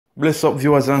Bless up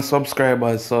viewers and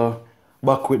subscribers. So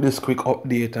back with this quick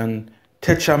update, and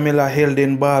Techa Miller held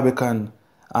in Barbican.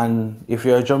 And if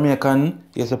you're a Jamaican,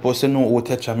 you're supposed to know who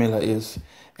Techa Miller is.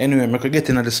 Anyway, we could get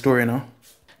into the story now.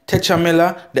 Techa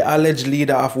Miller, the alleged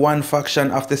leader of one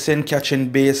faction of the St. Catherine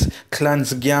based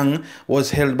Clans gang, was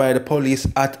held by the police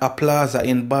at a plaza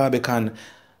in Barbican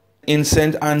in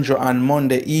St. Andrew on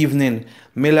Monday evening.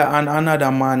 Miller and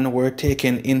another man were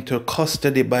taken into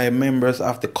custody by members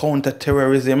of the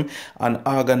Counter-Terrorism and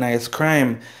Organized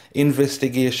Crime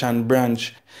Investigation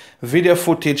Branch. Video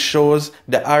footage shows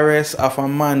the arrest of a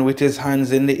man with his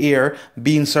hands in the air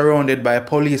being surrounded by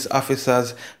police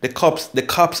officers. The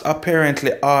cops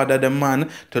apparently ordered the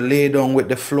man to lay down with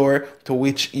the floor, to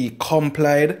which he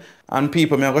complied. And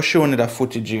people, I'm going to show you the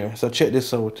footage here, so check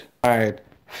this out. Alright.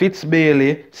 Fitz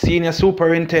Bailey, senior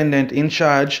superintendent in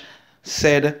charge,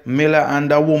 said Miller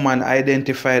and a woman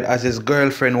identified as his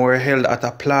girlfriend were held at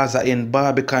a plaza in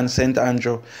Barbican, St.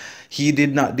 Andrew. He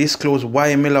did not disclose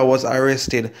why Miller was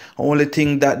arrested, only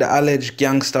thing that the alleged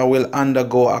gangster will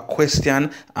undergo a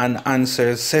question and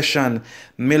answer session.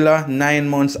 Miller, 9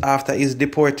 months after his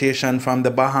deportation from the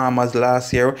Bahamas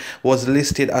last year, was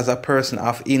listed as a person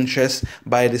of interest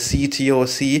by the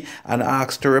CTOC and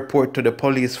asked to report to the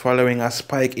police following a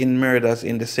spike in murders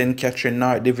in the St. Catherine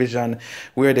North Division,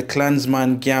 where the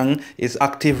Klansman gang is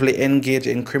actively engaged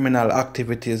in criminal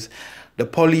activities. The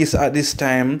police at this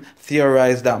time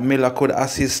theorized that Miller could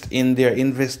assist in their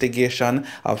investigation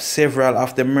of several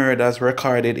of the murders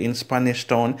recorded in Spanish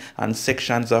Town and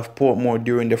sections of Portmore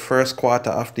during the first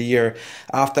quarter of the year.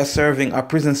 After serving a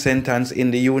prison sentence in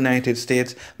the United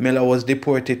States, Miller was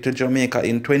deported to Jamaica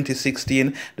in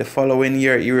 2016. The following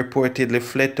year, he reportedly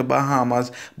fled to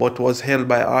Bahamas but was held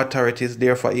by authorities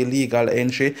there for illegal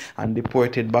entry and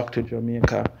deported back to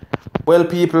Jamaica. Well,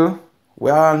 people, we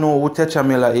all know who Techa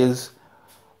Miller is,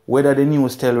 whether the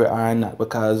news tell we or not,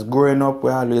 because growing up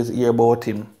we always hear about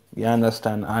him, you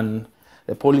understand, and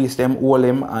the police them hold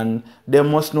him, and they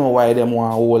must know why them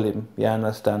want to hold him, you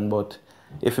understand. But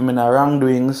if him in a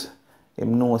wrongdoings,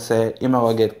 him know say him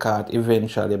will get caught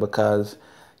eventually, because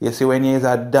you see when he is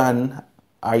a done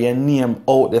or your name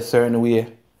out a certain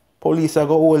way, police are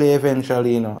go hold you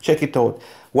eventually, you know. Check it out.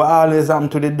 What always happen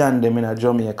to the Dan them in a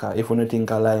Jamaica, if you don't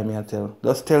think I lie me I tell.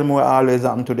 Just tell me what always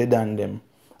happen to the Dan them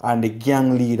and the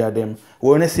gang leader them. We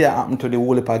want to see what happened to the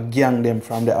whole heap of gang them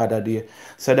from the other day.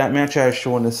 So that me I try to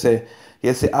show you say,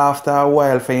 you see after a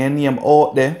while for your name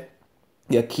out there,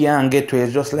 you can't get to it.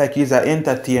 It's just like he's an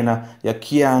entertainer, you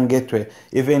can't get to it.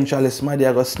 Eventually somebody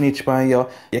are going to snitch on you,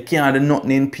 you can't do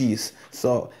nothing in peace.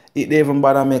 So it don't even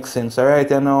bother make sense. Alright,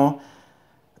 you know,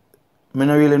 I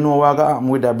don't really know what happen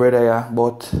with that brother, yeah,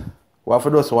 but we have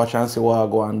to just watch and see what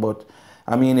go on. But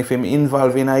I mean, if him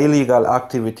involved in illegal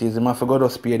activities, he have to go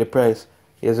just pay the price.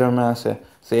 You see what I say?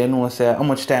 So you know, say how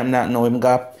much time that now him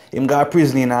got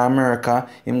prison in America,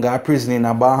 him got prison in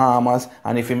the Bahamas,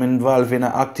 and if him involved in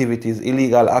activities,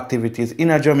 illegal activities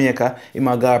in Jamaica, him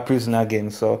got prison again.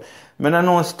 So I don't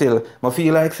know still. I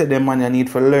feel like say them man you need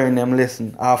to learn them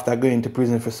lesson after going to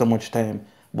prison for so much time.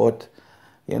 But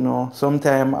you know,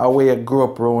 sometimes a way you grow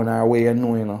up around or a way you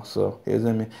know, you know. So, you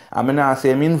see me? I mean, I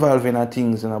say I'm involved in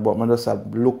things, you know, but I just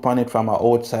look upon it from an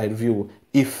outside view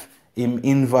if I'm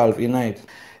involved in it.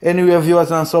 Anyway,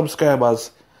 viewers and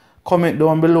subscribers, comment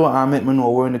down below and let me know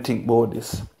what you think about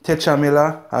this. Techa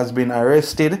Miller has been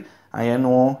arrested, and you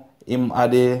know, him are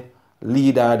the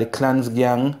leader of the Clans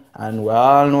gang, and we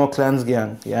all know Clans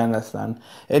gang, you understand?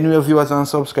 Anyway, viewers and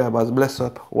subscribers, bless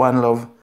up, one love.